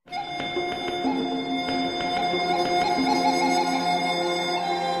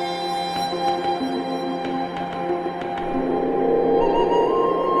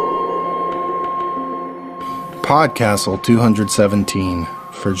PodCastle 217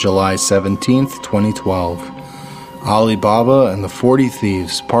 for July 17th, 2012. Ali Baba and the 40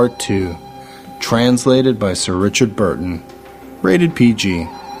 Thieves, Part 2. Translated by Sir Richard Burton. Rated PG.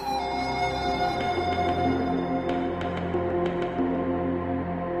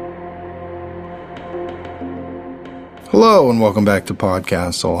 Hello and welcome back to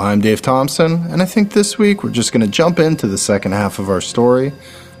PodCastle. I'm Dave Thompson, and I think this week we're just going to jump into the second half of our story,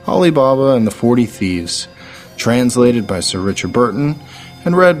 Ali Baba and the 40 Thieves, translated by Sir Richard Burton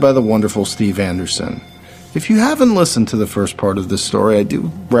and read by the wonderful Steve Anderson. If you haven't listened to the first part of this story, I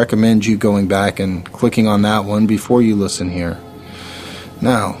do recommend you going back and clicking on that one before you listen here.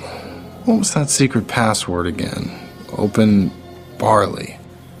 Now, what was that secret password again? Open barley.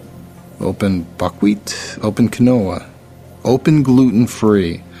 Open buckwheat. Open quinoa. Open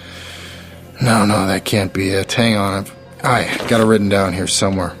gluten-free. No, that can't be it. Hang on. I got it written down here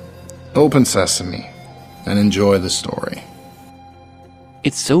somewhere. Open sesame. And enjoy the story.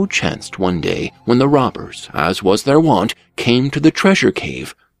 It so chanced one day, when the robbers, as was their wont, came to the treasure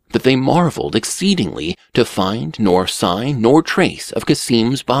cave, that they marveled exceedingly to find nor sign nor trace of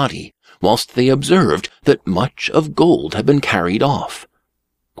Cassim's body, whilst they observed that much of gold had been carried off.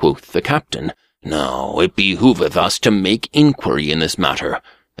 Quoth the captain, "Now it behoveth us to make inquiry in this matter,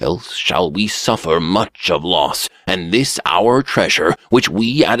 else shall we suffer much of loss, and this our treasure, which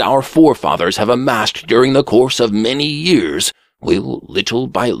we and our forefathers have amassed during the course of many years, will little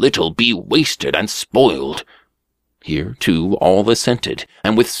by little be wasted and spoiled." Here, too, all assented,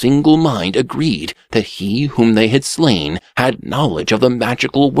 and with single mind agreed that he whom they had slain had knowledge of the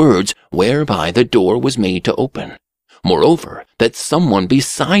magical words whereby the door was made to open. Moreover, that someone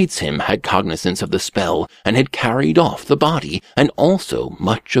besides him had cognizance of the spell, and had carried off the body, and also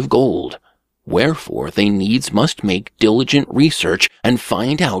much of gold. Wherefore they needs must make diligent research, and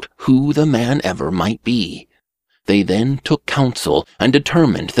find out who the man ever might be. They then took counsel, and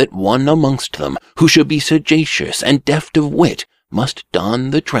determined that one amongst them, who should be sagacious and deft of wit, must don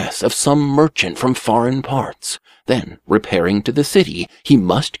the dress of some merchant from foreign parts. Then, repairing to the city, he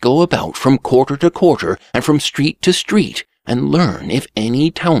must go about from quarter to quarter, and from street to street, and learn if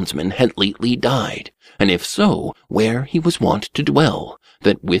any townsman had lately died, and if so, where he was wont to dwell,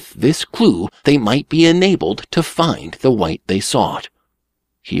 that with this clue they might be enabled to find the wight they sought.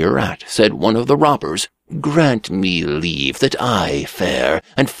 Hereat said one of the robbers, "Grant me leave that I fare,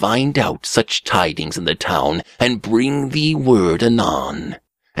 and find out such tidings in the town, and bring thee word anon.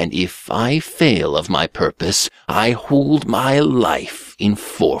 And if I fail of my purpose, I hold my life in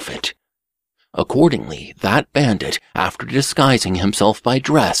forfeit." Accordingly, that bandit, after disguising himself by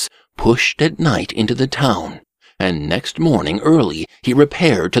dress, pushed at night into the town, and next morning early he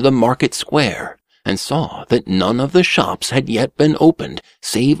repaired to the market square, and saw that none of the shops had yet been opened,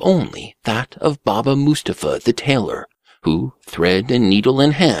 save only that of Baba Mustafa the tailor, who, thread and needle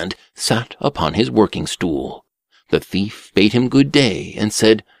in hand, sat upon his working stool. The thief bade him good day, and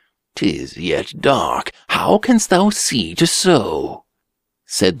said, "'Tis yet dark, how canst thou see to sew?"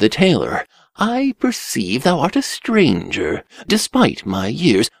 Said the tailor, "I perceive thou art a stranger. Despite my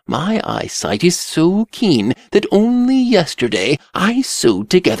years, my eyesight is so keen that only yesterday I sewed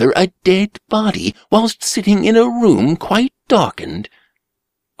together a dead body whilst sitting in a room quite darkened."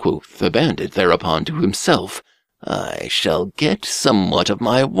 Quoth the bandit thereupon to himself, "I shall get somewhat of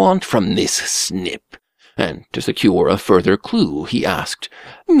my want from this snip." And to secure a further clue, he asked,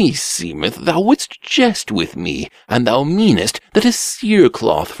 "Meseemeth thou wouldst jest with me, and thou meanest that a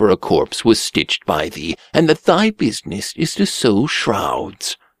cerecloth for a corpse was stitched by thee, and that thy business is to sew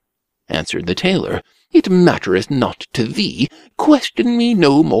shrouds." Answered the tailor, "It mattereth not to thee. Question me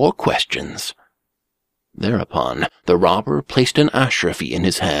no more questions." Thereupon the robber placed an ashrafy in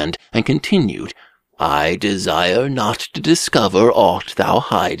his hand, and continued, "I desire not to discover aught thou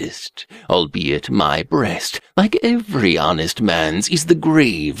hidest, albeit my breast, like every honest man's, is the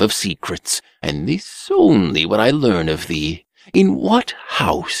grave of secrets, and this only would I learn of thee. In what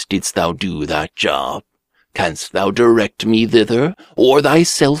house didst thou do that job? Canst thou direct me thither, or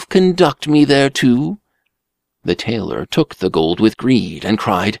thyself conduct me thereto?" The tailor took the gold with greed, and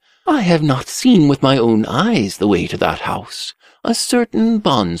cried, "I have not seen with my own eyes the way to that house. A certain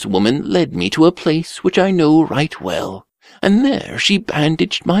bondswoman led me to a place which I know right well, and there she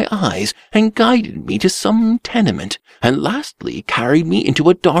bandaged my eyes, and guided me to some tenement, and lastly carried me into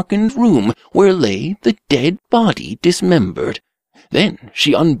a darkened room where lay the dead body dismembered. Then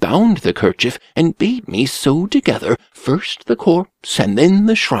she unbound the kerchief, and bade me sew together first the corpse and then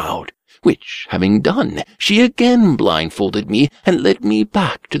the shroud, which having done, she again blindfolded me, and led me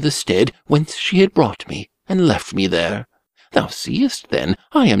back to the stead whence she had brought me, and left me there. Thou seest, then,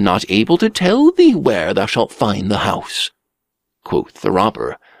 I am not able to tell thee where thou shalt find the house. Quoth the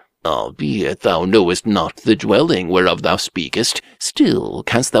robber, Albeit thou knowest not the dwelling whereof thou speakest, still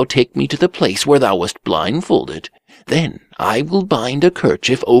canst thou take me to the place where thou wast blindfolded. Then I will bind a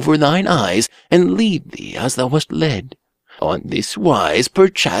kerchief over thine eyes, and lead thee as thou wast led. On this wise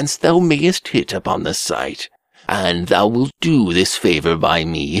perchance thou mayest hit upon the sight. And thou wilt do this favor by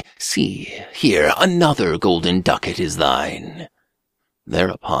me. See, here another golden ducat is thine.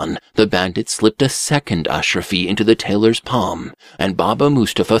 Thereupon the bandit slipped a second ashrafi into the tailor's palm, and Baba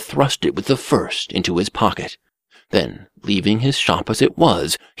Mustapha thrust it with the first into his pocket. Then, leaving his shop as it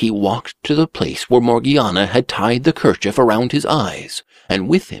was, he walked to the place where Morgiana had tied the kerchief around his eyes, and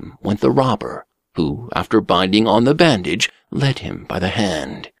with him went the robber, who, after binding on the bandage, led him by the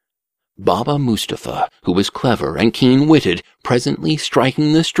hand. Baba Mustapha, who was clever and keen-witted, presently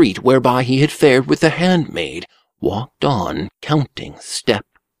striking the street whereby he had fared with the handmaid, walked on, counting step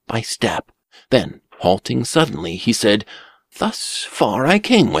by step. Then, halting suddenly, he said, Thus far I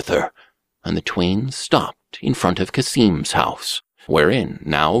came with her. And the twain stopped in front of Kasim's house, wherein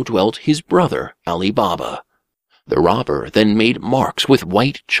now dwelt his brother Ali Baba. The robber then made marks with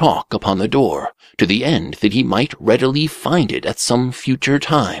white chalk upon the door, to the end that he might readily find it at some future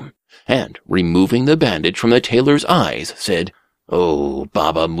time, and, removing the bandage from the tailor's eyes, said, O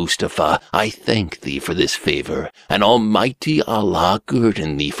Baba Mustapha, I thank thee for this favor, and Almighty Allah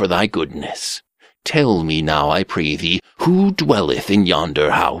guerdon thee for thy goodness. Tell me now, I pray thee, who dwelleth in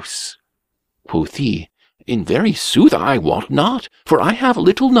yonder house? Quoth he, In very sooth I wot not, for I have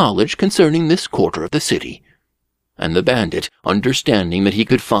little knowledge concerning this quarter of the city. And the bandit, understanding that he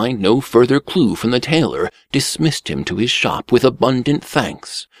could find no further clue from the tailor, dismissed him to his shop with abundant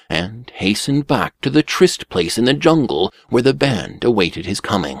thanks, and hastened back to the tryst place in the jungle where the band awaited his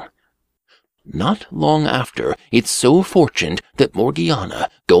coming. Not long after, it so fortuned that Morgiana,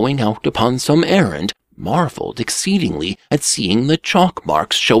 going out upon some errand, marveled exceedingly at seeing the chalk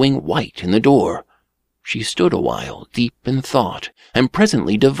marks showing white in the door. She stood a while deep in thought, and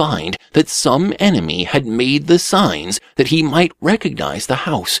presently divined that some enemy had made the signs that he might recognize the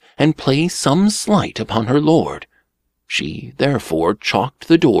house and play some slight upon her lord. She therefore chalked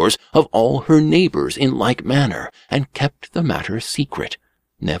the doors of all her neighbors in like manner, and kept the matter secret,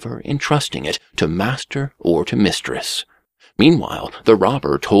 never entrusting it to master or to mistress. Meanwhile, the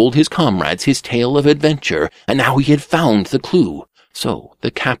robber told his comrades his tale of adventure, and how he had found the clue. So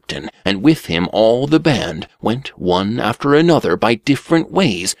the captain, and with him all the band, went one after another by different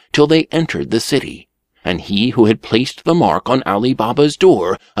ways till they entered the city. And he who had placed the mark on Ali Baba's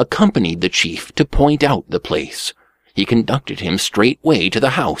door accompanied the chief to point out the place. He conducted him straightway to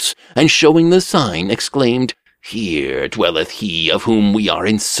the house, and showing the sign, exclaimed, Here dwelleth he of whom we are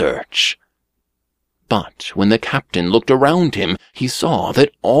in search. But when the captain looked around him, he saw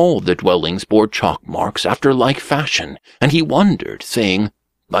that all the dwellings bore chalk marks after like fashion, and he wondered, saying,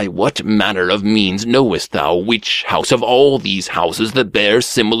 By what manner of means knowest thou which house of all these houses that bear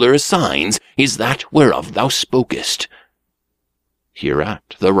similar signs is that whereof thou spokest?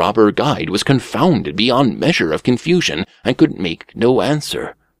 Hereat the robber guide was confounded beyond measure of confusion, and could make no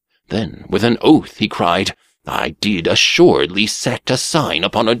answer. Then with an oath he cried, I did assuredly set a sign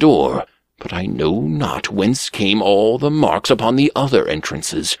upon a door, but I know not whence came all the marks upon the other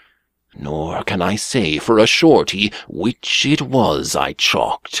entrances, nor can I say for a surety which it was I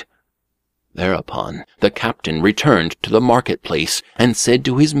chalked. Thereupon the captain returned to the marketplace, and said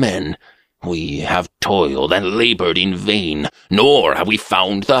to his men, We have toiled and labored in vain, nor have we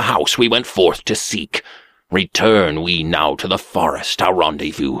found the house we went forth to seek. Return we now to the forest, our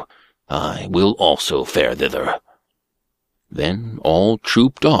rendezvous. I will also fare thither. Then all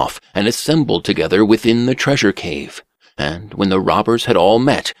trooped off and assembled together within the treasure cave, and when the robbers had all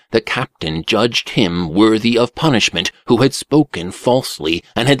met, the captain judged him worthy of punishment who had spoken falsely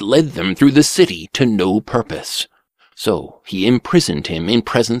and had led them through the city to no purpose. So he imprisoned him in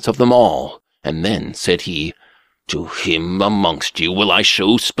presence of them all, and then said he, To him amongst you will I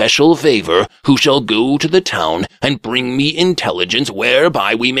show special favor, who shall go to the town and bring me intelligence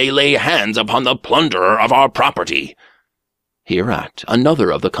whereby we may lay hands upon the plunderer of our property. Hereat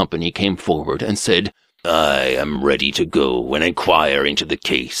another of the company came forward and said, I am ready to go and inquire into the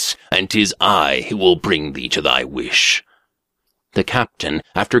case, and 'tis I who will bring thee to thy wish. The captain,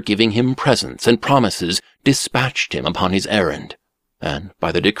 after giving him presents and promises, dispatched him upon his errand, and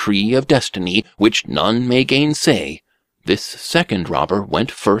by the decree of destiny, which none may gainsay, this second robber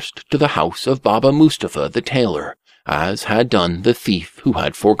went first to the house of Baba Mustapha the tailor, as had done the thief who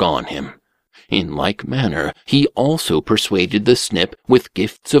had foregone him. In like manner, he also persuaded the snip with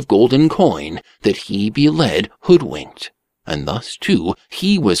gifts of golden coin that he be led hoodwinked, and thus, too,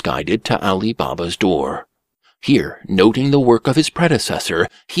 he was guided to Ali Baba's door. Here, noting the work of his predecessor,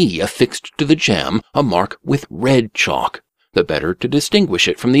 he affixed to the jam a mark with red chalk, the better to distinguish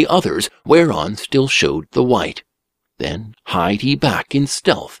it from the others whereon still showed the white. Then hied he back in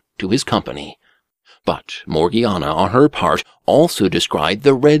stealth to his company. But Morgiana, on her part, also descried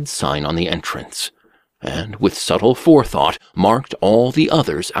the red sign on the entrance, and with subtle forethought marked all the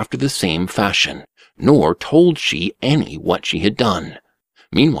others after the same fashion, nor told she any what she had done.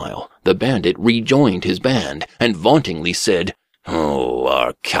 Meanwhile, the bandit rejoined his band, and vauntingly said, "Oh,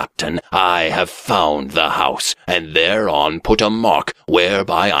 our captain, I have found the house, and thereon put a mark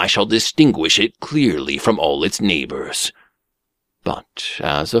whereby I shall distinguish it clearly from all its neighbors." But,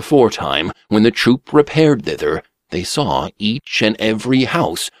 as aforetime, when the troop repaired thither, they saw each and every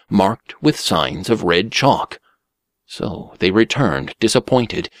house marked with signs of red chalk. So they returned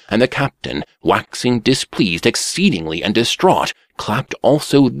disappointed, and the captain, waxing displeased exceedingly and distraught, clapped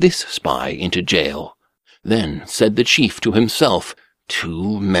also this spy into jail. Then said the chief to himself,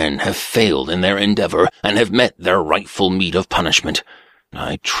 "2 men have failed in their endeavor, and have met their rightful meed of punishment.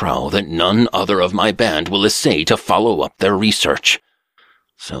 I trow that none other of my band will essay to follow up their research.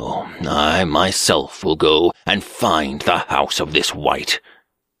 So I myself will go and find the house of this wight."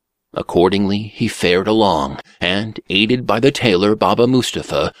 Accordingly he fared along, and, aided by the tailor Baba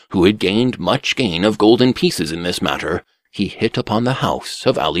Mustafa, who had gained much gain of golden pieces in this matter, he hit upon the house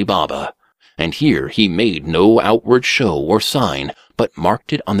of Ali Baba. And here he made no outward show or sign, but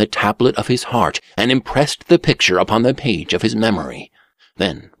marked it on the tablet of his heart, and impressed the picture upon the page of his memory.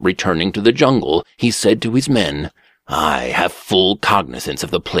 Then, returning to the jungle, he said to his men, "I have full cognizance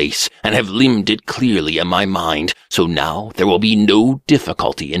of the place, and have limned it clearly in my mind, so now there will be no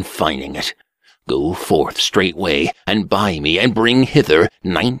difficulty in finding it. Go forth straightway, and buy me and bring hither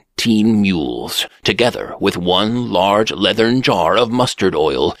 19 mules, together with 1 large leathern jar of mustard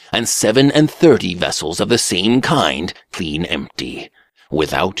oil, and 37 vessels of the same kind, clean empty.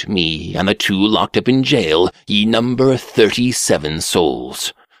 Without me and the 2 locked up in jail, ye number 37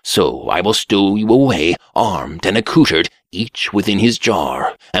 souls. So I will stow you away, armed and accoutred, each within his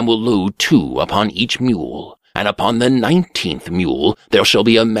jar, and will load 2 upon each mule. And upon the 19th mule there shall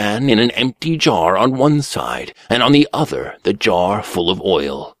be a man in an empty jar on one side, and on the other the jar full of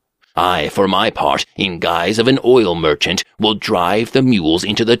oil. I, for my part, in guise of an oil merchant, will drive the mules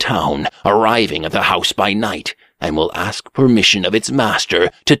into the town, arriving at the house by night, and will ask permission of its master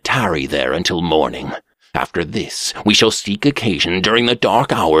to tarry there until morning. After this, we shall seek occasion during the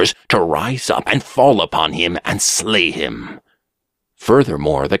dark hours to rise up and fall upon him and slay him."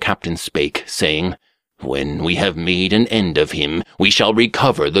 Furthermore the captain spake, saying, "When we have made an end of him, we shall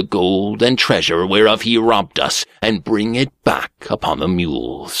recover the gold and treasure whereof he robbed us, and bring it back upon the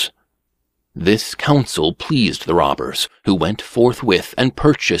mules." This counsel pleased the robbers, who went forthwith and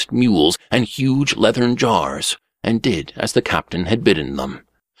purchased mules and huge leathern jars, and did as the captain had bidden them.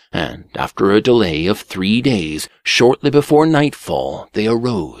 And after a delay of 3 days, shortly before nightfall, they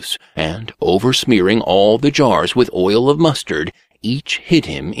arose, and, oversmearing all the jars with oil of mustard, each hid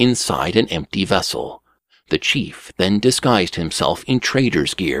him inside an empty vessel. The chief then disguised himself in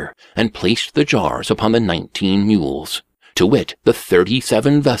trader's gear, and placed the jars upon the 19 mules, to wit, the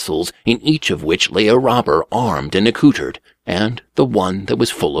 37 vessels, in each of which lay a robber armed and accoutred, and the one that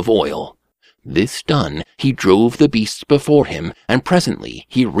was full of oil. This done, he drove the beasts before him, and presently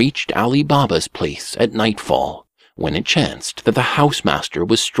he reached Ali Baba's place at nightfall, when it chanced that the housemaster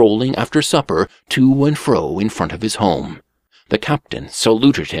was strolling after supper to and fro in front of his home. The captain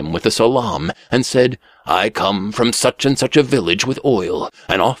saluted him with a salam, and said, "I come from such and such a village with oil,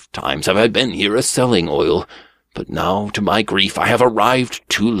 and oft times have I been here a-selling oil. But now, to my grief, I have arrived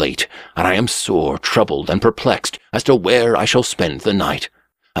too late, and I am sore troubled and perplexed as to where I shall spend the night.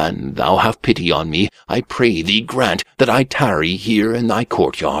 And thou have pity on me, I pray thee grant that I tarry here in thy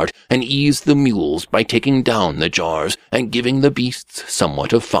courtyard, and ease the mules by taking down the jars, and giving the beasts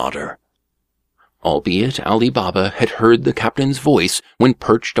somewhat of fodder." Albeit Ali Baba had heard the captain's voice when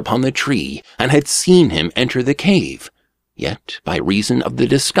perched upon the tree, and had seen him enter the cave, yet by reason of the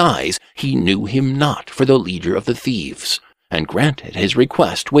disguise he knew him not for the leader of the thieves, and granted his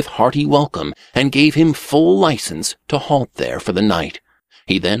request with hearty welcome, and gave him full license to halt there for the night.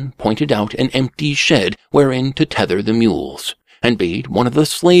 He then pointed out an empty shed wherein to tether the mules, and bade one of the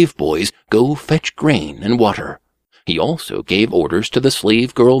slave boys go fetch grain and water. He also gave orders to the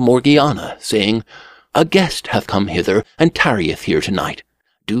slave girl Morgiana, saying, "A guest hath come hither, and tarrieth here tonight.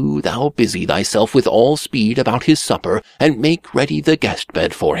 Do thou busy thyself with all speed about his supper, and make ready the guest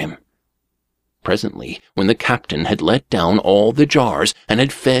bed for him." Presently, when the captain had let down all the jars, and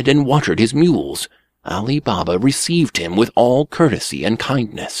had fed and watered his mules, Ali Baba received him with all courtesy and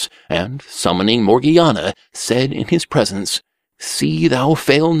kindness, and, summoning Morgiana, said in his presence, "See thou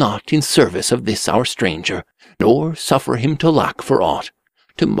fail not in service of this our stranger, nor suffer him to lack for aught.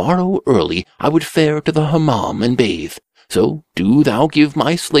 Tomorrow early I would fare to the hammam and bathe, so do thou give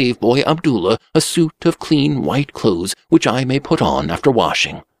my slave boy Abdullah a suit of clean white clothes which I may put on after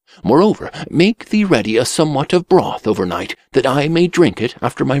washing. Moreover, make thee ready a somewhat of broth overnight, that I may drink it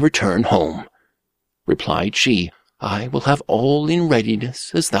after my return home." Replied she, "I will have all in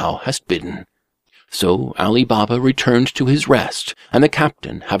readiness as thou hast bidden." So Ali Baba returned to his rest, and the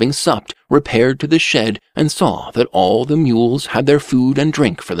captain, having supped, repaired to the shed and saw that all the mules had their food and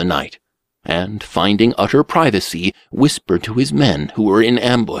drink for the night, and, finding utter privacy, whispered to his men who were in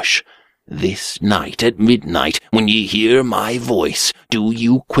ambush, "This night at midnight, when ye hear my voice, do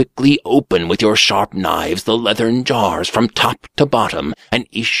you quickly open with your sharp knives the leathern jars from top to bottom, and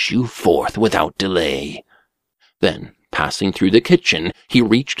issue forth without delay." Then, passing through the kitchen, he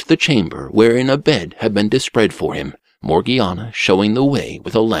reached the chamber wherein a bed had been dispread for him, Morgiana showing the way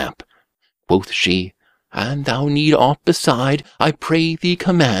with a lamp. Quoth she, "An thou need aught beside, I pray thee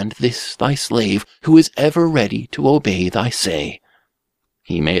command this thy slave, who is ever ready to obey thy say."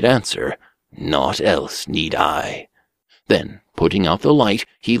 He made answer, "Naught else need I." Then, putting out the light,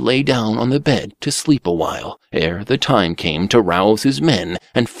 he lay down on the bed to sleep a while, ere the time came to rouse his men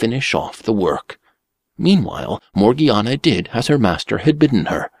and finish off the work. Meanwhile, Morgiana did as her master had bidden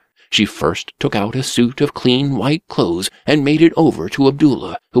her. She first took out a suit of clean white clothes and made it over to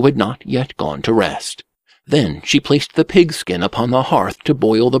Abdullah, who had not yet gone to rest. Then she placed the pigskin upon the hearth to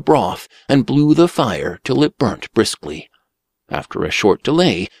boil the broth, and blew the fire till it burnt briskly. After a short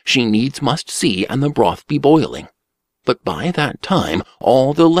delay, she needs must see and the broth be boiling. But by that time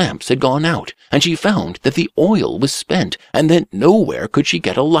all the lamps had gone out, and she found that the oil was spent, and that nowhere could she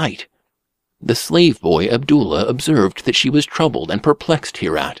get a light. The slave boy Abdullah observed that she was troubled and perplexed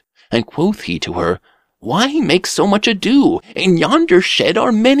hereat, and quoth he to her, "Why make so much ado? In yonder shed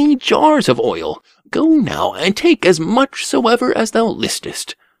are many jars of oil. Go now, and take as much soever as thou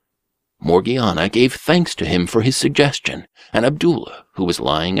listest." Morgiana gave thanks to him for his suggestion, and Abdullah, who was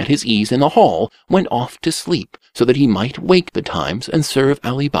lying at his ease in the hall, went off to sleep, so that he might wake betimes and serve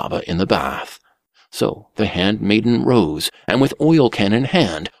Ali Baba in the bath. So the handmaiden rose, and with oil can in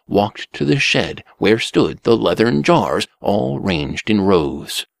hand, walked to the shed where stood the leathern jars, all ranged in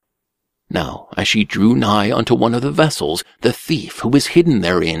rows. Now, as she drew nigh unto one of the vessels, the thief who was hidden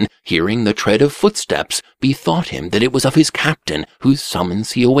therein, hearing the tread of footsteps, bethought him that it was of his captain, whose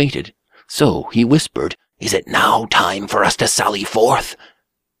summons he awaited. So he whispered, "Is it now time for us to sally forth?"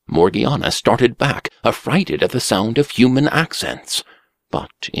 Morgiana started back, affrighted at the sound of human accents.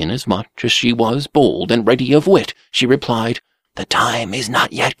 But inasmuch as she was bold and ready of wit, she replied, "The time is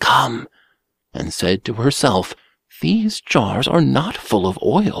not yet come," and said to herself, "These jars are not full of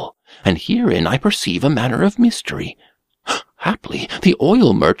oil, and herein I perceive a manner of mystery. Haply the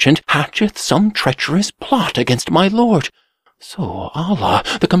oil merchant hatcheth some treacherous plot against my lord. So Allah,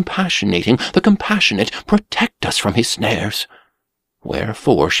 the compassionate, protect us from his snares."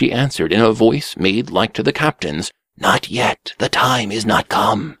 Wherefore she answered in a voice made like to the captain's, "Not yet, the time is not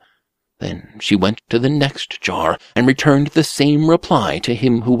come." Then she went to the next jar, and returned the same reply to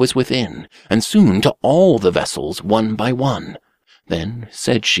him who was within, and soon to all the vessels one by one. Then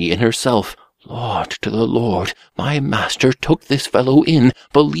said she in herself, "Lord to the Lord, my master took this fellow in,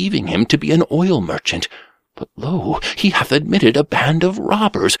 believing him to be an oil merchant. But lo, he hath admitted a band of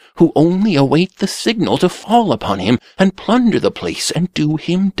robbers, who only await the signal to fall upon him, and plunder the place, and do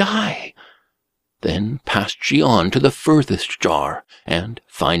him die." Then passed she on to the furthest jar, and,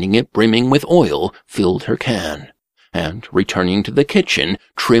 finding it brimming with oil, filled her can, and, returning to the kitchen,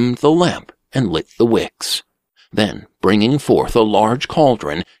 trimmed the lamp and lit the wicks. Then, bringing forth a large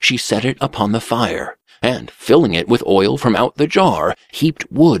cauldron, she set it upon the fire, and, filling it with oil from out the jar, heaped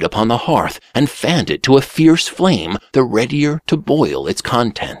wood upon the hearth, and fanned it to a fierce flame, the readier to boil its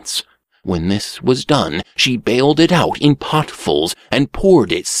contents. When this was done, she bailed it out in potfuls, and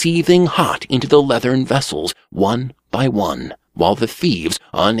poured it seething hot into the leathern vessels, one by one, while the thieves,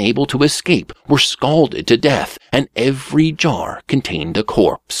 unable to escape, were scalded to death, and every jar contained a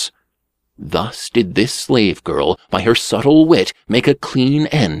corpse. Thus did this slave girl, by her subtle wit, make a clean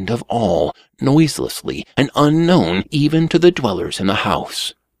end of all, noiselessly, and unknown even to the dwellers in the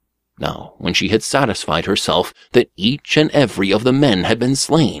house. Now, when she had satisfied herself that each and every of the men had been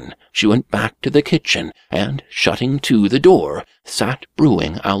slain, she went back to the kitchen, and, shutting to the door, sat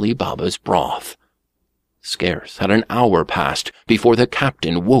brewing Ali Baba's broth. Scarce had an hour passed before the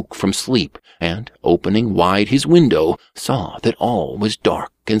captain woke from sleep, and, opening wide his window, saw that all was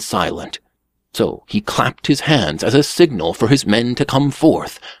dark and silent. So he clapped his hands as a signal for his men to come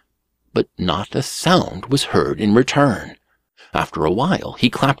forth, but not a sound was heard in return. After a while he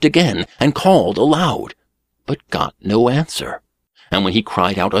clapped again and called aloud, but got no answer. And when he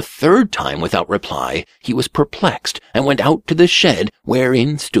cried out a third time without reply, he was perplexed and went out to the shed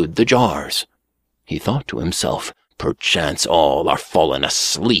wherein stood the jars. He thought to himself, "Perchance all are fallen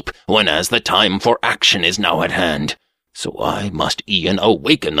asleep, whenas the time for action is now at hand. So I must e'en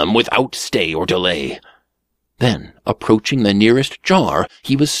awaken them without stay or delay." Then, approaching the nearest jar,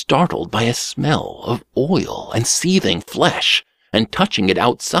 he was startled by a smell of oil and seething flesh, and touching it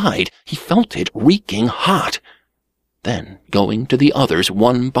outside, he felt it reeking hot. Then, going to the others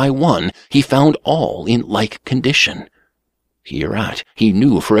one by one, he found all in like condition. Hereat he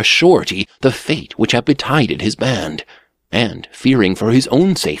knew for a surety the fate which had betided his band, and, fearing for his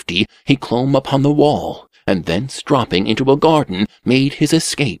own safety, he clomb upon the wall, and thence dropping into a garden, made his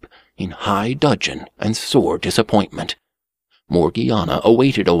escape, in high dudgeon and sore disappointment. Morgiana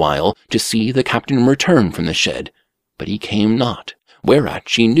awaited a while to see the captain return from the shed, but he came not, whereat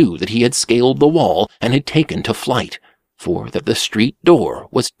she knew that he had scaled the wall and had taken to flight, for that the street door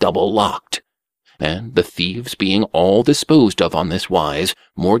was double locked. And the thieves being all disposed of on this wise,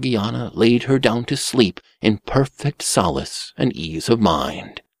 Morgiana laid her down to sleep in perfect solace and ease of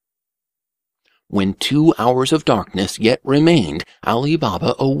mind. When 2 hours of darkness yet remained, Ali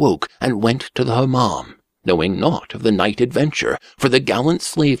Baba awoke and went to the hammam, knowing naught of the night adventure, for the gallant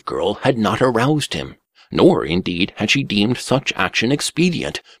slave-girl had not aroused him, nor indeed had she deemed such action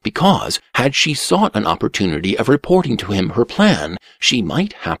expedient, because, had she sought an opportunity of reporting to him her plan, she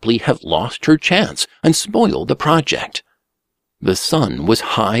might haply have lost her chance and spoiled the project. The sun was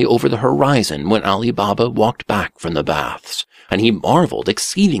high over the horizon when Ali Baba walked back from the baths, and he marveled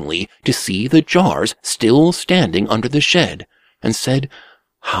exceedingly to see the jars still standing under the shed, and said,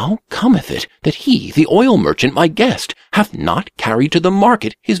 "How cometh it that he, the oil merchant, my guest, hath not carried to the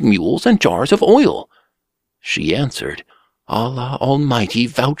market his mules and jars of oil?" She answered, "Allah Almighty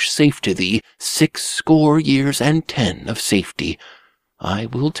vouchsafe to thee 60 years and 10 of safety. I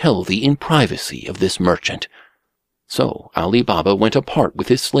will tell thee in privacy of this merchant." So Ali Baba went apart with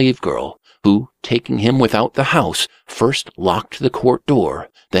his slave-girl, who, taking him without the house, first locked the court door,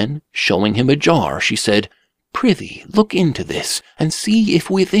 then, showing him a jar, she said, "Prithee, look into this, and see if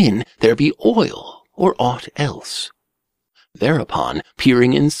within there be oil or aught else." Thereupon,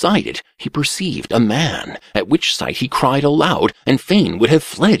 peering inside it, he perceived a man, at which sight he cried aloud, and fain would have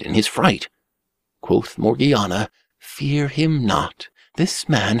fled in his fright. Quoth Morgiana, "Fear him not. This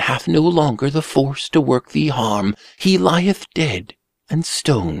man hath no longer the force to work thee harm. He lieth dead, and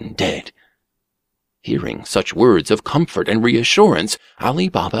stone dead." Hearing such words of comfort and reassurance, Ali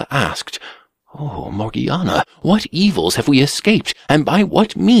Baba asked, "O Morgiana, what evils have we escaped, and by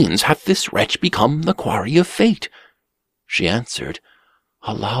what means hath this wretch become the quarry of fate?" She answered,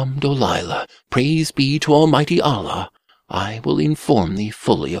 "Alhamdulillah, praise be to Almighty Allah. I will inform thee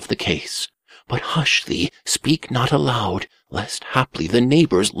fully of the case. But hush thee, speak not aloud, lest haply the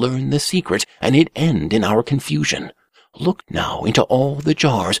neighbors learn the secret, and it end in our confusion. Look now into all the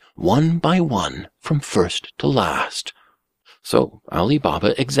jars, one by one, from first to last." So Ali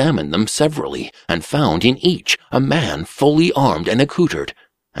Baba examined them severally, and found in each a man fully armed and accoutred,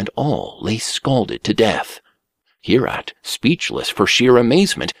 and all lay scalded to death. Hereat, speechless for sheer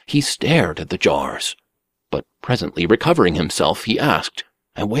amazement, he stared at the jars. But presently recovering himself, he asked,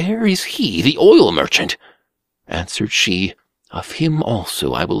 "And where is he, the oil merchant?" Answered she, "Of him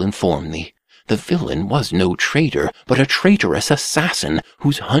also I will inform thee. The villain was no traitor, but a traitorous assassin,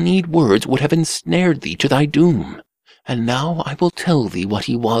 whose honeyed words would have ensnared thee to thy doom. And now I will tell thee what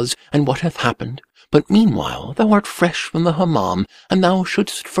he was, and what hath happened. But meanwhile thou art fresh from the hammam, and thou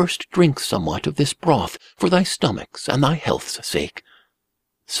shouldst first drink somewhat of this broth for thy stomach's and thy health's sake."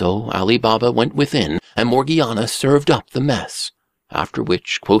 So Ali Baba went within, and Morgiana served up the mess. After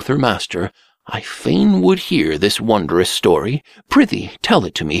which, quoth her master, "I fain would hear this wondrous story. Prithee, tell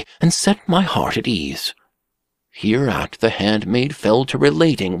it to me, and set my heart at ease." Hereat the handmaid fell to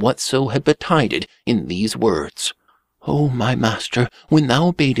relating whatso had betided in these words. "O my master, when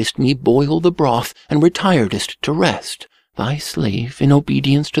thou badest me boil the broth, and retiredest to rest, thy slave, in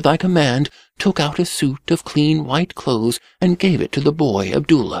obedience to thy command, took out a suit of clean white clothes, and gave it to the boy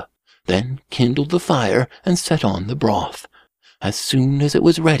Abdullah, then kindled the fire, and set on the broth. As soon as it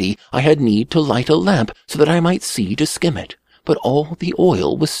was ready, I had need to light a lamp, so that I might see to skim it, but all the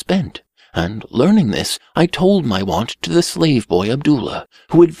oil was spent. And, learning this, I told my want to the slave-boy Abdullah,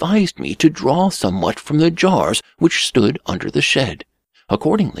 who advised me to draw somewhat from the jars which stood under the shed.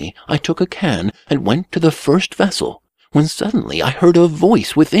 Accordingly, I took a can, and went to the first vessel, when suddenly I heard a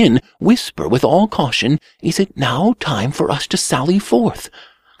voice within whisper with all caution, "Is it now time for us to sally forth?"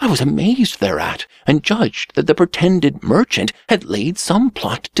 I was amazed thereat, and judged that the pretended merchant had laid some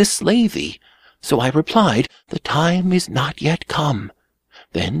plot to slay thee. So I replied, "The time is not yet come."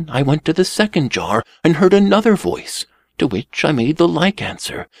 Then I went to the second jar, and heard another voice, to which I made the like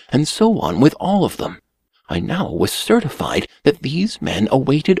answer, and so on with all of them. I now was certified that these men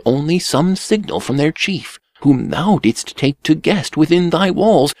awaited only some signal from their chief, whom thou didst take to guest within thy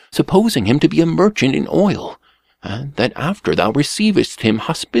walls, supposing him to be a merchant in oil, and that after thou receivest him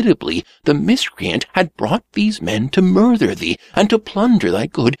hospitably, the miscreant had brought these men to murder thee, and to plunder thy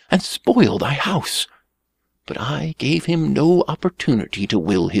good, and spoil thy house. But I gave him no opportunity to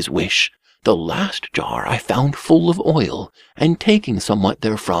will his wish. The last jar I found full of oil, and taking somewhat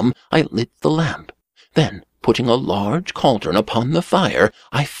therefrom, I lit the lamp. Then, putting a large cauldron upon the fire,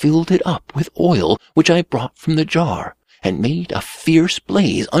 I filled it up with oil which I brought from the jar, and made a fierce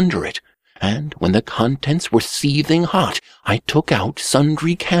blaze under it. And when the contents were seething hot, I took out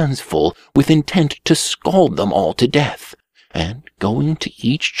sundry cans full, with intent to scald them all to death. And going to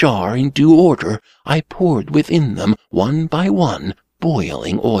each jar in due order, I poured within them, one by one,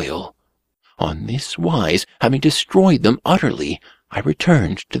 boiling oil. On this wise, having destroyed them utterly, I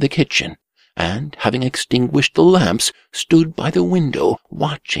returned to the kitchen, and, having extinguished the lamps, stood by the window,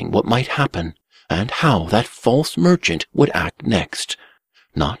 watching what might happen, and how that false merchant would act next.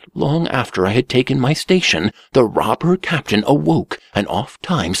 Not long after I had taken my station, the robber captain awoke, and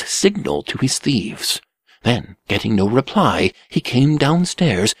oft-times signalled to his thieves. Then, getting no reply, he came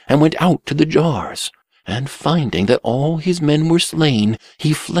downstairs, and went out to the jars. And finding that all his men were slain,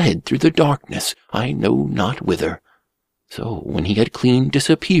 he fled through the darkness, I know not whither. So when he had clean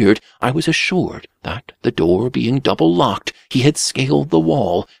disappeared, I was assured that, the door being double locked, he had scaled the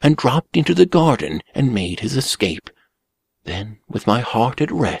wall, and dropped into the garden, and made his escape. Then, with my heart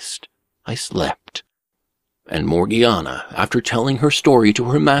at rest, I slept. And Morgiana, after telling her story to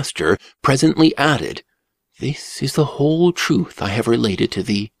her master, presently added, "This is the whole truth I have related to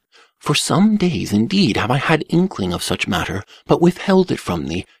thee. For some days indeed have I had inkling of such matter, but withheld it from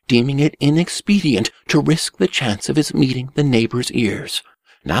thee, deeming it inexpedient to risk the chance of its meeting the neighbours' ears.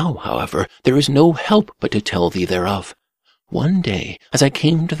 Now, however, there is no help but to tell thee thereof. One day, as I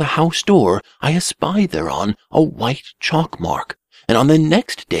came to the house door, I espied thereon a white chalk mark, and on the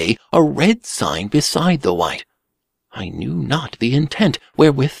next day a red sign beside the white. I knew not the intent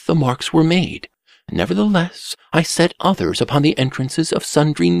wherewith the marks were made. Nevertheless, I set others upon the entrances of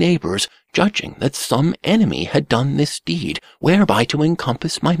sundry neighbours, judging that some enemy had done this deed, whereby to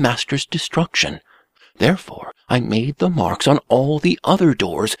encompass my master's destruction. Therefore I made the marks on all the other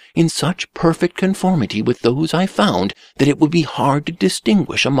doors in such perfect conformity with those I found that it would be hard to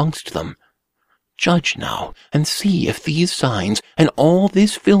distinguish amongst them. Judge now, and see if these signs and all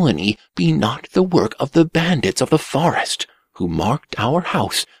this villainy be not the work of the bandits of the forest, who marked our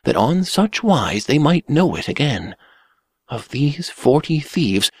house, that on such wise they might know it again. Of these 40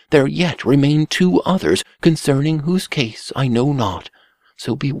 thieves there yet remain 2 others, concerning whose case I know not,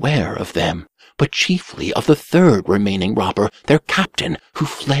 so beware of them, but chiefly of the 3rd remaining robber, their captain, who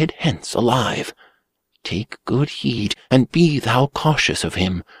fled hence alive. Take good heed, and be thou cautious of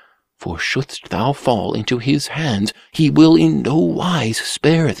him, for shouldst thou fall into his hands, he will in no wise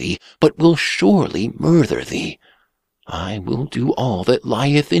spare thee, but will surely murder thee. I will do all that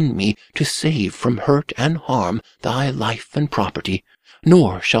lieth in me to save from hurt and harm thy life and property,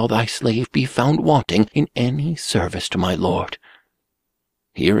 nor shall thy slave be found wanting in any service to my lord."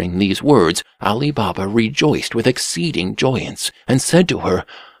 Hearing these words, Ali Baba rejoiced with exceeding joyance, and said to her,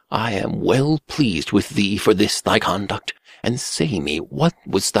 "I am well pleased with thee for this thy conduct, and say me, what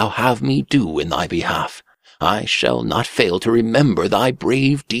wouldst thou have me do in thy behalf? I shall not fail to remember thy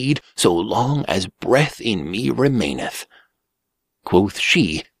brave deed so long as breath in me remaineth." Quoth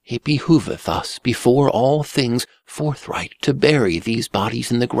she, "It behoveth us, before all things, forthright to bury these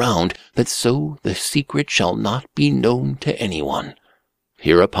bodies in the ground, that so the secret shall not be known to anyone."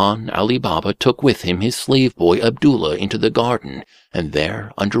 Hereupon Ali Baba took with him his slave boy Abdullah into the garden, and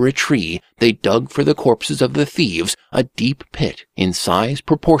there, under a tree, they dug for the corpses of the thieves a deep pit in size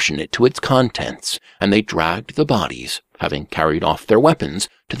proportionate to its contents, and they dragged the bodies, having carried off their weapons,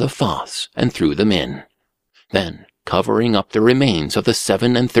 to the fosse and threw them in. Then, covering up the remains of the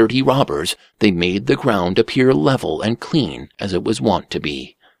 37 robbers, they made the ground appear level and clean as it was wont to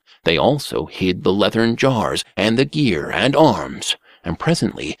be. They also hid the leathern jars and the gear and arms, and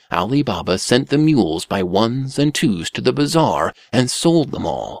presently Ali Baba sent the mules by 1s and 2s to the bazaar and sold them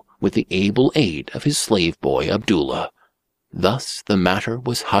all, with the able aid of his slave boy Abdullah. Thus the matter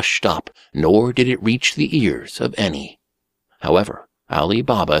was hushed up, nor did it reach the ears of any. However, Ali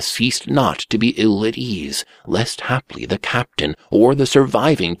Baba ceased not to be ill at ease, lest haply the captain or the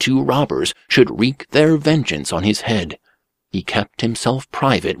surviving 2 robbers should wreak their vengeance on his head. He kept himself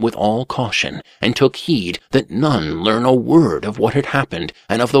private with all caution, and took heed that none learn a word of what had happened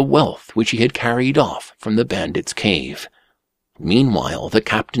and of the wealth which he had carried off from the bandits' cave. Meanwhile, the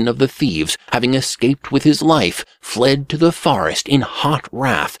captain of the thieves, having escaped with his life, fled to the forest in hot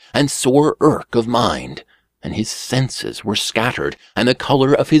wrath and sore irk of mind, and his senses were scattered, and the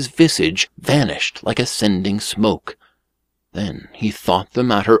color of his visage vanished like ascending smoke. Then he thought the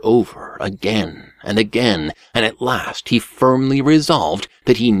matter over again and again, and at last he firmly resolved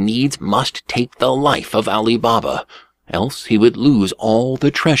that he needs must take the life of Ali Baba, else he would lose all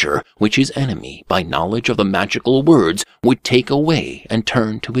the treasure which his enemy, by knowledge of the magical words, would take away and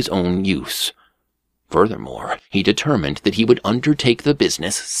turn to his own use. Furthermore, he determined that he would undertake the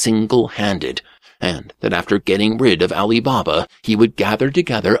business single-handed, and that after getting rid of Ali Baba, he would gather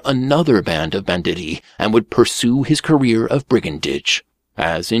together another band of banditti and would pursue his career of brigandage,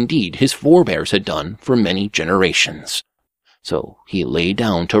 as indeed his forebears had done for many generations. So he lay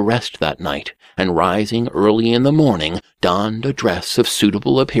down to rest that night, and rising early in the morning, donned a dress of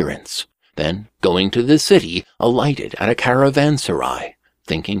suitable appearance. Then, going to the city, alighted at a caravanserai,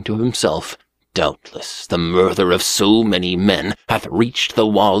 thinking to himself, "Doubtless the murder of so many men hath reached the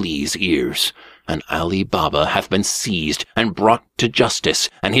wali's ears, and Ali Baba hath been seized and brought to justice,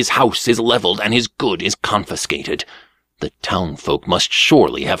 and his house is levelled and his good is confiscated. The townfolk must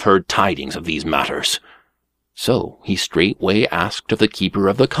surely have heard tidings of these matters." So he straightway asked of the keeper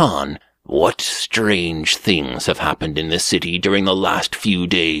of the khan, "What strange things have happened in this city during the last few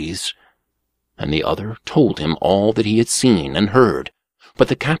days?" And the other told him all that he had seen and heard, but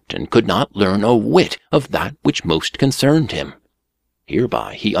the captain could not learn a whit of that which most concerned him.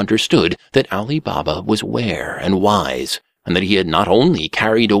 Hereby he understood that Ali Baba was ware and wise, and that he had not only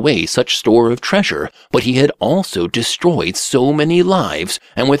carried away such store of treasure, but he had also destroyed so many lives,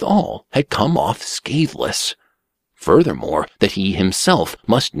 and withal had come off scatheless. Furthermore, that he himself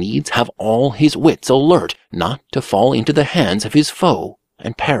must needs have all his wits alert not to fall into the hands of his foe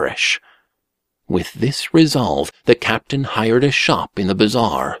and perish. With this resolve, the captain hired a shop in the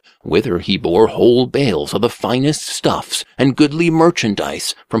bazaar, whither he bore whole bales of the finest stuffs and goodly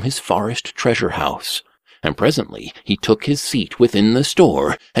merchandise from his forest treasure-house, and presently he took his seat within the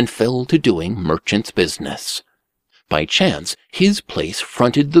store and fell to doing merchant's business. By chance, his place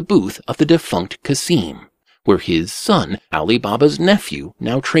fronted the booth of the defunct Kasim, where his son, Ali Baba's nephew,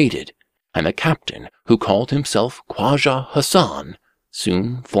 now traded, and the captain, who called himself Khwaja Hassan,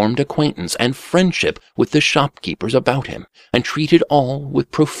 soon formed acquaintance and friendship with the shopkeepers about him, and treated all with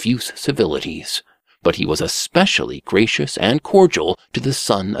profuse civilities. But he was especially gracious and cordial to the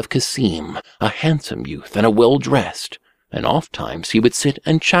son of Kasim, a handsome youth and a well-dressed, and ofttimes he would sit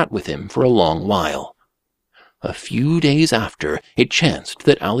and chat with him for a long while. A few days after, it chanced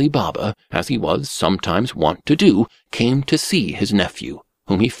that Ali Baba, as he was sometimes wont to do, came to see his nephew,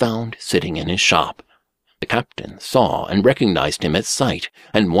 whom he found sitting in his shop. The captain saw and recognized him at sight,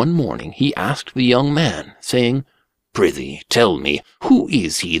 and one morning he asked the young man, saying, "Prithee, tell me, who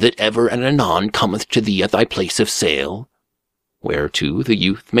is he that ever and anon cometh to thee at thy place of sale?" Whereto the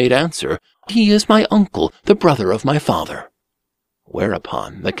youth made answer, "He is my uncle, the brother of my father."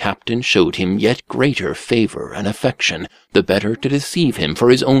 Whereupon the captain showed him yet greater favor and affection, the better to deceive him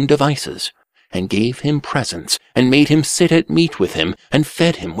for his own devices, and gave him presents, and made him sit at meat with him, and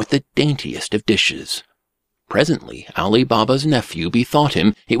fed him with the daintiest of dishes. Presently Ali Baba's nephew bethought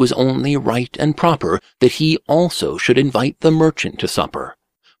him it was only right and proper that he also should invite the merchant to supper.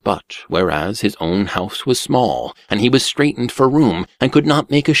 But whereas his own house was small, and he was straitened for room, and could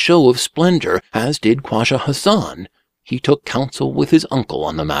not make a show of splendor, as did Khwaja Hassan, he took counsel with his uncle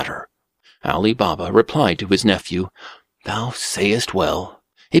on the matter. Ali Baba replied to his nephew, "Thou sayest well.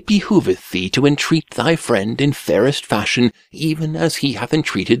 It behoveth thee to entreat thy friend in fairest fashion, even as he hath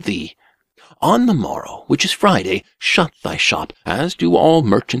entreated thee. On the morrow, which is Friday, shut thy shop, as do all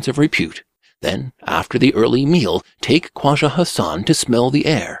merchants of repute. Then, after the early meal, take Khwaja Hassan to smell the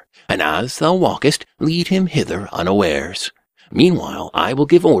air, and as thou walkest, lead him hither unawares. Meanwhile, I will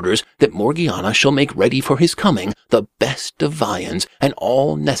give orders that Morgiana shall make ready for his coming the best of viands and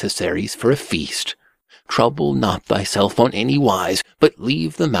all necessaries for a feast. Trouble not thyself on any wise, but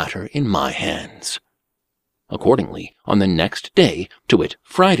leave the matter in my hands." Accordingly, on the next day, to wit,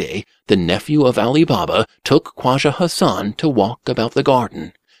 Friday, the nephew of Ali Baba took Khwaja Hassan to walk about the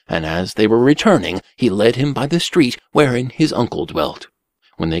garden, and as they were returning, he led him by the street wherein his uncle dwelt.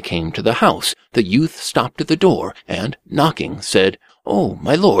 When they came to the house, the youth stopped at the door, and, knocking, said, "O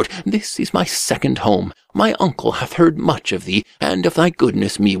my lord, this is my second home. My uncle hath heard much of thee, and of thy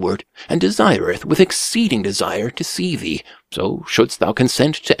goodness meward, and desireth with exceeding desire to see thee. So shouldst thou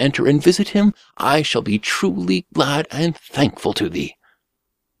consent to enter and visit him, I shall be truly glad and thankful to thee."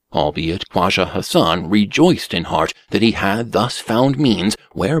 Albeit Khwaja Hassan rejoiced in heart that he had thus found means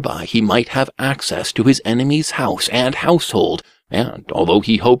whereby he might have access to his enemy's house and household, and although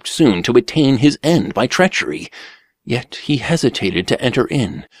he hoped soon to attain his end by treachery, yet he hesitated to enter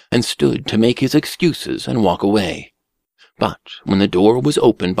in, and stood to make his excuses and walk away. But when the door was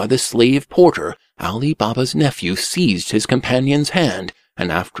opened by the slave porter, Ali Baba's nephew seized his companion's hand,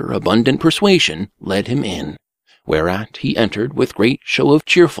 and after abundant persuasion led him in, whereat he entered with great show of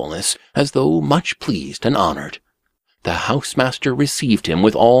cheerfulness, as though much pleased and honored. The housemaster received him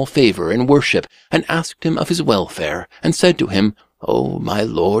with all favor and worship, and asked him of his welfare, and said to him, "O my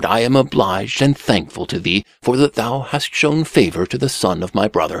lord, I am obliged and thankful to thee, for that thou hast shown favor to the son of my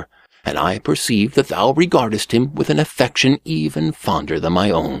brother, and I perceive that thou regardest him with an affection even fonder than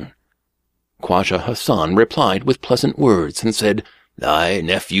my own." Khwaja Hassan replied with pleasant words, and said, "Thy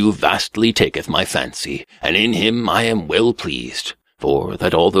nephew vastly taketh my fancy, and in him I am well pleased, for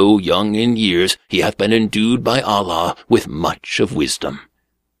that although young in years, he hath been endued by Allah with much of wisdom."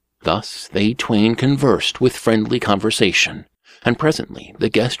 Thus they twain conversed with friendly conversation, and presently the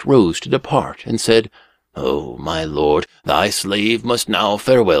guest rose to depart, and said, "O my lord, thy slave must now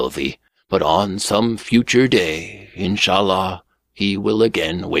farewell thee, but on some future day, inshallah, he will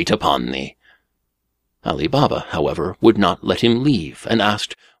again wait upon thee." Ali Baba, however, would not let him leave, and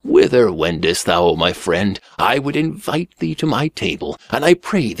asked, "Whither wendest thou, O my friend? I would invite thee to my table, and I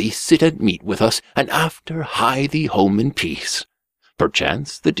pray thee sit at meat with us, and after hie thee home in peace.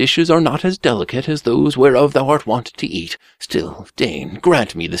 Perchance the dishes are not as delicate as those whereof thou art wont to eat. Still, deign,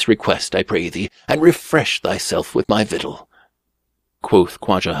 grant me this request, I pray thee, and refresh thyself with my victual." Quoth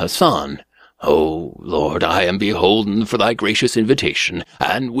Khwaja Hassan, "O Lord, I am beholden for thy gracious invitation,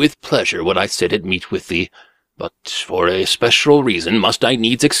 and with pleasure would I sit at meat with thee. But for a special reason must I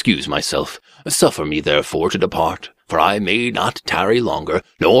needs excuse myself. Suffer me therefore to depart, for I may not tarry longer,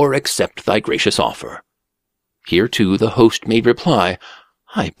 nor accept thy gracious offer." Hereto the host made reply,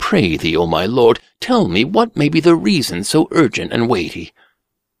 "I pray thee, O my lord, tell me what may be the reason so urgent and weighty."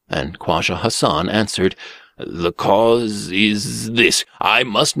 And Khwaja Hassan answered, "The cause is this: I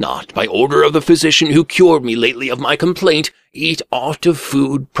must not, by order of the physician who cured me lately of my complaint, eat aught of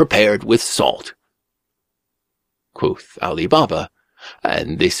food prepared with salt." Quoth Ali Baba,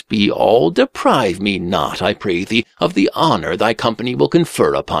 "And this be all, deprive me not, I pray thee, of the honor thy company will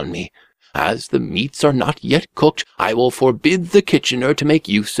confer upon me. As the meats are not yet cooked, I will forbid the kitchener to make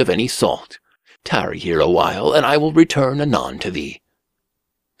use of any salt. Tarry here a while, and I will return anon to thee."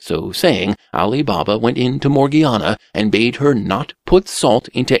 So saying, Ali Baba went in to Morgiana, and bade her not put salt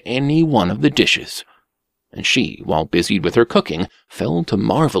into any one of the dishes. And she, while busied with her cooking, fell to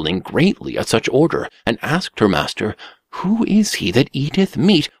marveling greatly at such order, and asked her master, "Who is he that eateth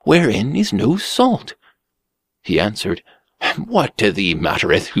meat wherein is no salt?" He answered, "What to thee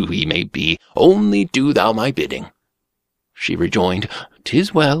mattereth who he may be? Only do thou my bidding." She rejoined,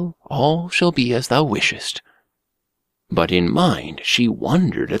 "'Tis well, all shall be as thou wishest." But in mind she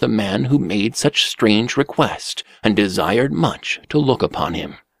wondered at the man who made such strange request, and desired much to look upon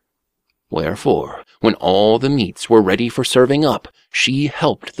him. Wherefore, when all the meats were ready for serving up, she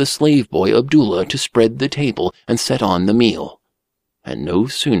helped the slave boy Abdullah to spread the table and set on the meal. And no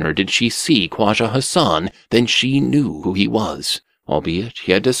sooner did she see Khwaja Hassan than she knew who he was, albeit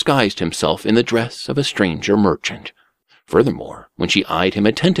he had disguised himself in the dress of a stranger merchant. Furthermore, when she eyed him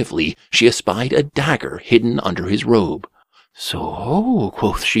attentively, she espied a dagger hidden under his robe. "So,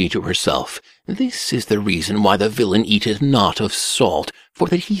 quoth she to herself, this is the reason why the villain eateth not of salt, for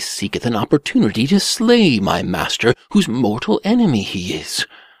that he seeketh an opportunity to slay my master, whose mortal enemy he is.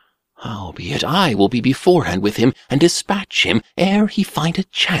 Howbeit I will be beforehand with him, and dispatch him ere he find a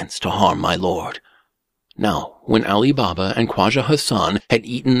chance to harm my lord." Now, when Ali Baba and Khwaja Hassan had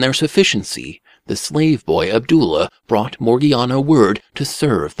eaten their sufficiency, the slave boy Abdullah brought Morgiana word to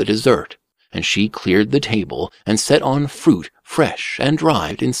serve the dessert, and she cleared the table and set on fruit fresh and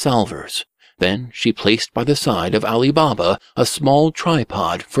dried in salvers. Then she placed by the side of Ali Baba a small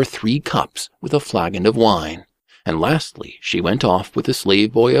tripod for 3 cups with a flagon of wine. And lastly she went off with the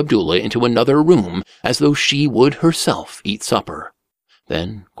slave boy Abdullah into another room, as though she would herself eat supper.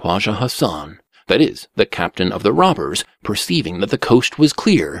 Then Khwaja Hassan, that is, the captain of the robbers, perceiving that the coast was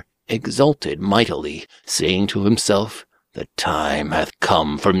clear, exulted mightily, saying to himself, The time hath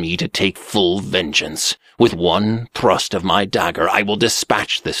come for me to take full vengeance. With one thrust of my dagger I will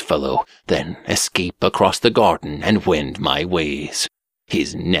dispatch this fellow, then escape across the garden and wend my ways.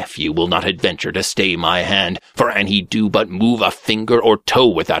 His nephew will not adventure to stay my hand, for an he do but move a finger or toe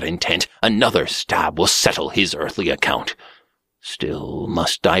with that intent, another stab will settle his earthly account. Still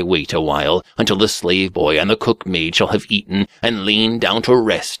must I wait a while, until the slave boy and the cook maid shall have eaten and lain down to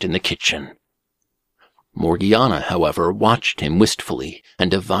rest in the kitchen. Morgiana, however, watched him wistfully,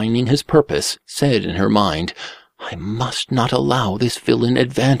 and divining his purpose, said in her mind, I must not allow this villain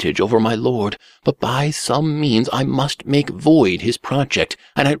advantage over my lord, but by some means I must make void his project,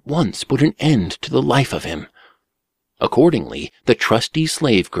 and at once put an end to the life of him. Accordingly, the trusty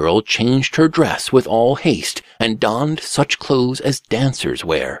slave girl changed her dress with all haste, and donned such clothes as dancers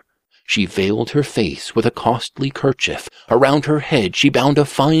wear. She veiled her face with a costly kerchief, around her head she bound a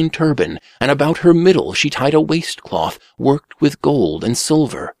fine turban, and about her middle she tied a waistcloth worked with gold and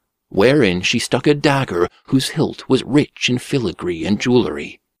silver, wherein she stuck a dagger whose hilt was rich in filigree and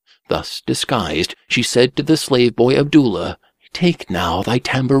jewelry. Thus disguised, she said to the slave boy Abdullah, Take now thy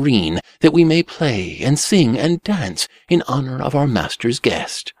tambourine, that we may play and sing and dance in honor of our master's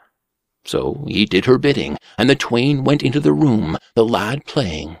guest. So he did her bidding, and the twain went into the room, the lad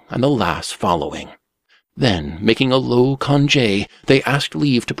playing and the lass following. Then, making a low congé, they asked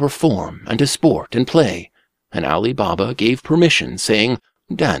leave to perform and to sport and play, and Ali Baba gave permission, saying,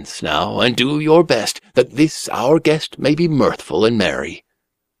 Dance now, and do your best, that this our guest may be mirthful and merry.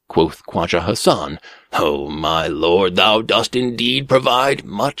 Quoth Khwaja Hassan, O my lord, thou dost indeed provide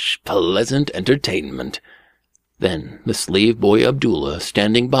much pleasant entertainment. Then the slave boy Abdullah,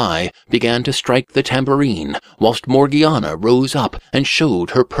 standing by, began to strike the tambourine, whilst Morgiana rose up and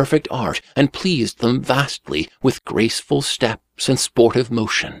showed her perfect art, and pleased them vastly with graceful steps and sportive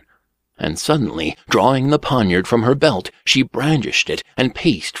motion. And suddenly, drawing the poniard from her belt, she brandished it and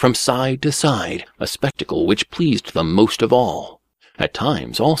paced from side to side, a spectacle which pleased them most of all. At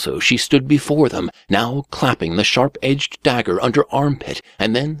times also she stood before them, now clapping the sharp-edged dagger under armpit,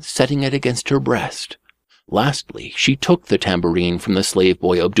 and then setting it against her breast. Lastly, she took the tambourine from the slave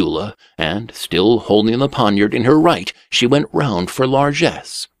boy Abdullah, and, still holding the poniard in her right, she went round for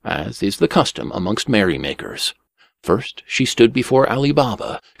largesse, as is the custom amongst merrymakers. First she stood before Ali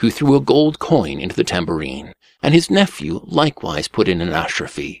Baba, who threw a gold coin into the tambourine, and his nephew likewise put in an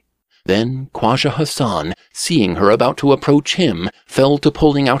ashrafee. Then Khwaja Hassan, seeing her about to approach him, fell to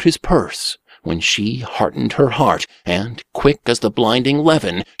pulling out his purse, when she heartened her heart, and, quick as the blinding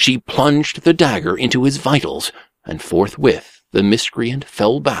levin, she plunged the dagger into his vitals, and forthwith the miscreant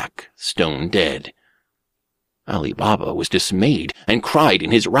fell back, stone dead. Ali Baba was dismayed, and cried in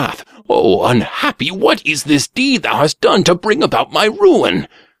his wrath, O unhappy, what is this deed thou hast done to bring about my ruin?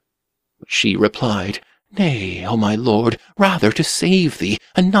 But she replied, Nay, O my lord, rather to save thee,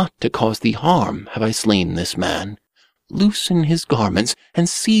 and not to cause thee harm, have I slain this man. Loosen his garments, and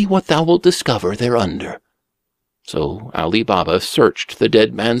see what thou wilt discover thereunder. So Ali Baba searched the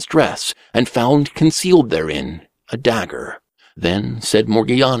dead man's dress, and found concealed therein a dagger. Then said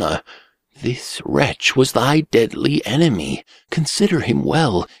Morgiana, This wretch was thy deadly enemy. Consider him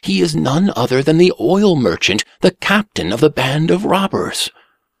well. He is none other than the oil merchant, the captain of the band of robbers.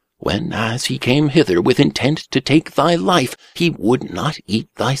 When as he came hither with intent to take thy life, he would not eat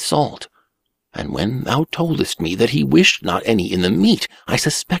thy salt. And when thou toldest me that he wished not any in the meat, I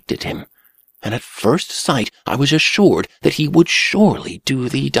suspected him, and at first sight I was assured that he would surely do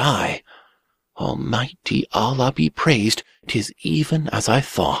thee die. Almighty Allah be praised, 'tis even as I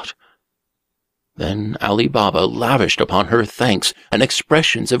thought. Then Ali Baba lavished upon her thanks and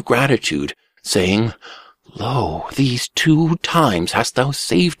expressions of gratitude, saying, Lo, these 2 times hast thou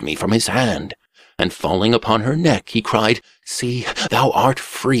saved me from his hand. And falling upon her neck, he cried, See, thou art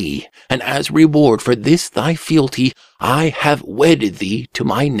free, and as reward for this thy fealty, I have wedded thee to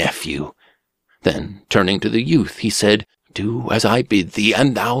my nephew. Then, turning to the youth, he said, Do as I bid thee,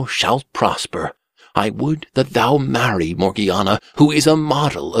 and thou shalt prosper. I would that thou marry Morgiana, who is a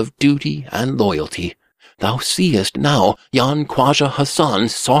model of duty and loyalty. Thou seest now, yon Khwaja Hassan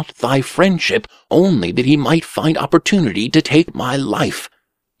sought thy friendship only that he might find opportunity to take my life.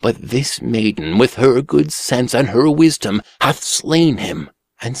 But this maiden, with her good sense and her wisdom, hath slain him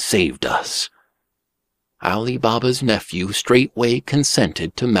and saved us. Ali Baba's nephew straightway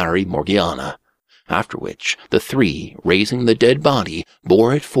consented to marry Morgiana, after which the 3, raising the dead body,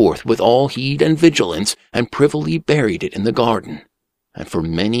 bore it forth with all heed and vigilance, and privily buried it in the garden, and for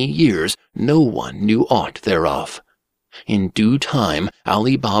many years no one knew aught thereof. In due time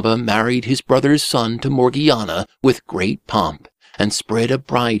Ali Baba married his brother's son to Morgiana with great pomp, and spread a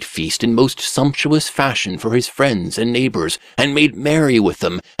bride feast in most sumptuous fashion for his friends and neighbors, and made merry with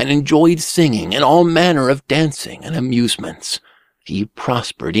them, and enjoyed singing and all manner of dancing and amusements. He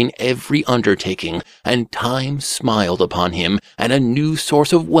prospered in every undertaking, and time smiled upon him, and a new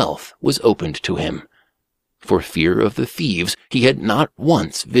source of wealth was opened to him. For fear of the thieves, he had not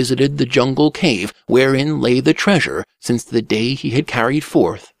once visited the jungle cave wherein lay the treasure since the day he had carried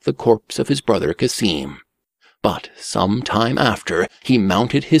forth the corpse of his brother Cassim. But some time after, he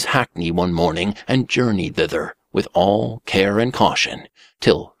mounted his hackney one morning and journeyed thither with all care and caution,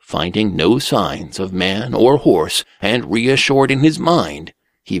 till, finding no signs of man or horse, and reassured in his mind,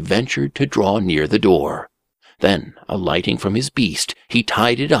 he ventured to draw near the door. Then, alighting from his beast, he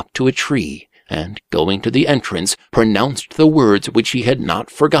tied it up to a tree, and, going to the entrance, pronounced the words which he had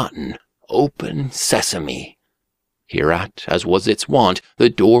not forgotten, "Open, Sesame." Hereat, as was its wont, the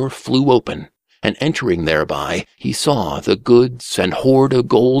door flew open, and entering thereby, he saw the goods and hoard of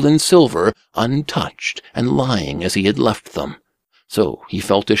gold and silver untouched and lying as he had left them. So he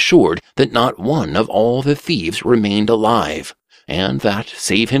felt assured that not one of all the thieves remained alive, and that,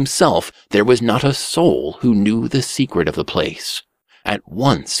 save himself, there was not a soul who knew the secret of the place. At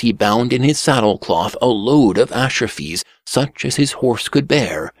once he bound in his saddle-cloth a load of ashrafis, such as his horse could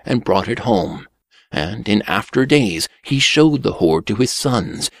bear, and brought it home. And in after days he showed the hoard to his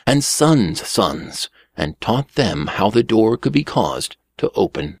sons and sons' sons, and taught them how the door could be caused to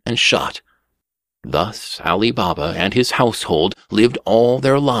open and shut. Thus Ali Baba and his household lived all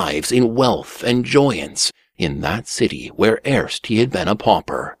their lives in wealth and joyance in that city where erst he had been a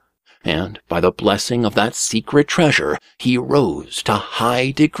pauper. And by the blessing of that secret treasure, he rose to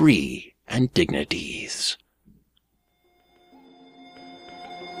high degree and dignities.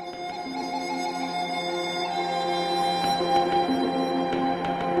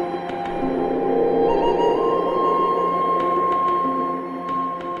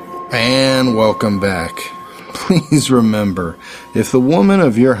 And welcome back. Please remember, if the woman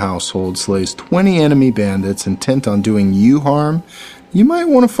of your household slays 20 enemy bandits intent on doing you harm, you might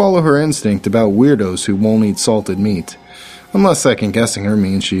want to follow her instinct about weirdos who won't eat salted meat. Unless second-guessing her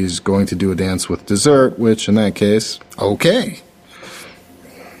means she's going to do a dance with dessert, which, in that case, okay.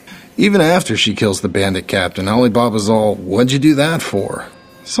 Even after she kills the bandit captain, Ali Baba's all, "What'd you do that for?"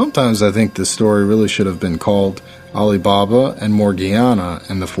 Sometimes I think this story really should have been called Ali Baba and Morgiana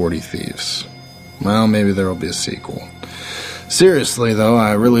and the 40 Thieves. Well, maybe there'll be a sequel. Seriously, though,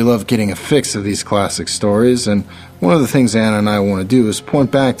 I really love getting a fix of these classic stories, and one of the things Anna and I want to do is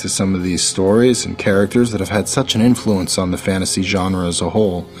point back to some of these stories and characters that have had such an influence on the fantasy genre as a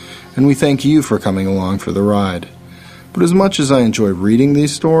whole, and we thank you for coming along for the ride. But as much as I enjoy reading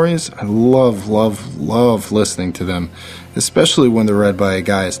these stories, I love listening to them, especially when they're read by a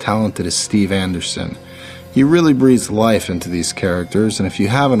guy as talented as Steve Anderson. He really breathes life into these characters, and if you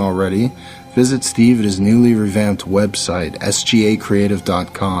haven't already, visit Steve at his newly revamped website,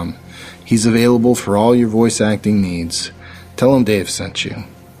 sgacreative.com. He's available for all your voice acting needs. Tell him Dave sent you.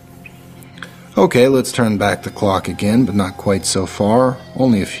 Okay, let's turn back the clock again, but not quite so far.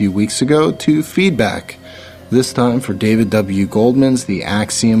 Only a few weeks ago to feedback. This time for David W. Goldman's The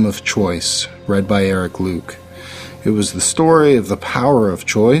Axiom of Choice, read by Eric Luke. It was the story of the power of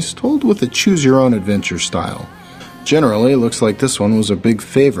choice, told with a choose-your-own-adventure style. Generally, it looks like this one was a big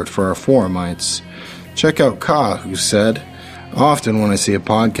favorite for our forumites. Check out Ka, who said, "Often when I see a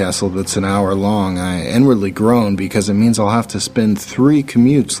PodCastle that's an hour long, I inwardly groan because it means I'll have to spend 3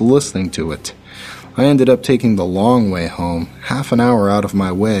 commutes listening to it. I ended up taking the long way home, half an hour out of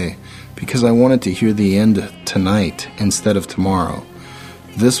my way, because I wanted to hear the end tonight instead of tomorrow.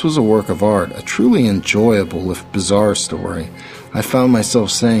 This was a work of art, a truly enjoyable if bizarre story. I found myself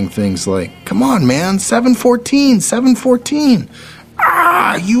saying things like, 'Come on, man, 714, 714.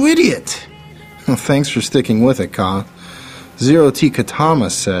 Ah, you idiot!' Well, thanks for sticking with it, Ka." Zero T Katama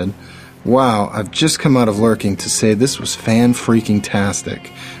said, "Wow, I've just come out of lurking to say this was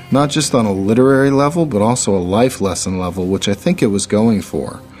fan-freaking-tastic. Not just on a literary level, but also a life lesson level, which I think it was going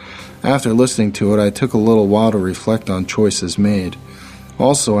for. After listening to it, I took a little while to reflect on choices made.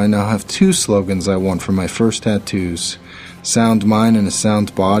 Also, I now have 2 slogans I want for my first tattoos. Sound mind and a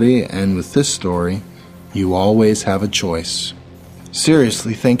sound body, and with this story, you always have a choice."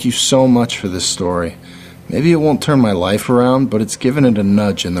 Seriously, thank you so much for this story. Maybe it won't turn my life around, but it's given it a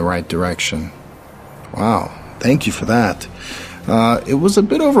nudge in the right direction. Wow, thank you for that. It was a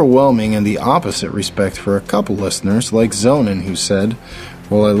bit overwhelming in the opposite respect for a couple listeners, like Zonin, who said,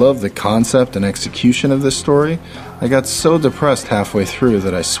 "While I love the concept and execution of this story, I got so depressed halfway through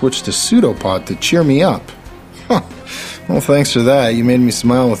that I switched to Pseudopod to cheer me up." Huh. Well, thanks for that. You made me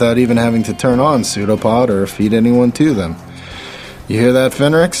smile without even having to turn on Pseudopod or feed anyone to them. You hear that,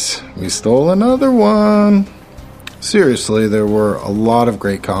 Fenrix? We stole another one. Seriously, there were a lot of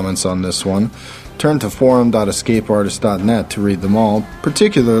great comments on this one. Turn to forum.escapeartist.net to read them all,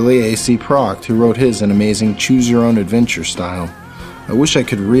 particularly AC Proct, who wrote his in amazing choose-your-own-adventure style. I wish I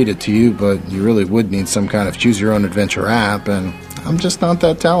could read it to you, but you really would need some kind of choose-your-own-adventure app, and I'm just not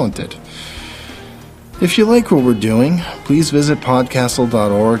that talented. If you like what we're doing, please visit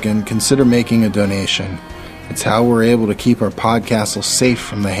PodCastle.org and consider making a donation. It's how we're able to keep our PodCastle safe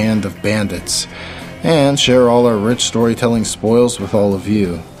from the hand of bandits, and share all our rich storytelling spoils with all of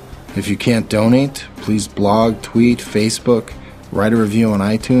you. If you can't donate, please blog, tweet, Facebook, write a review on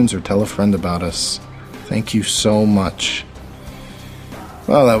iTunes, or tell a friend about us. Thank you so much.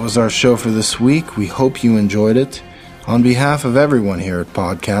 Well, that was our show for this week. We hope you enjoyed it. On behalf of everyone here at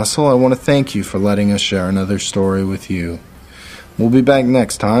PodCastle, I want to thank you for letting us share another story with you. We'll be back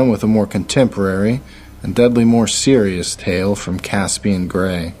next time with a more contemporary and deadly more serious tale from Caspian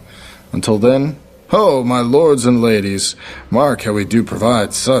Grey. Until then, ho, my lords and ladies, mark how we do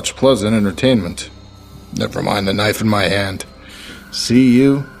provide such pleasant entertainment. Never mind the knife in my hand. See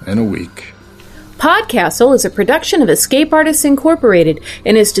you in a week. PodCastle is a production of Escape Artists Incorporated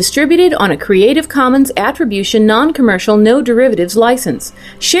and is distributed on a Creative Commons Attribution Non-Commercial No Derivatives license.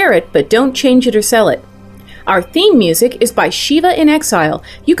 Share it, but don't change it or sell it. Our theme music is by Shiva in Exile.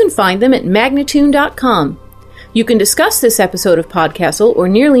 You can find them at magnatune.com. You can discuss this episode of PodCastle or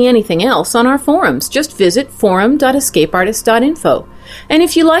nearly anything else on our forums. Just visit forum.escapeartist.info. And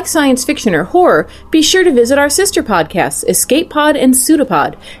if you like science fiction or horror, be sure to visit our sister podcasts, Escape Pod and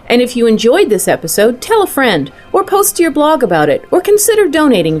Pseudopod. And if you enjoyed this episode, tell a friend, or post to your blog about it, or consider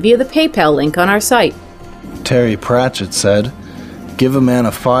donating via the PayPal link on our site. Terry Pratchett said, "Give a man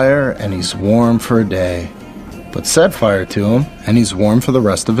a fire and he's warm for a day. But set fire to him and he's warm for the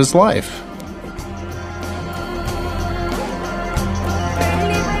rest of his life."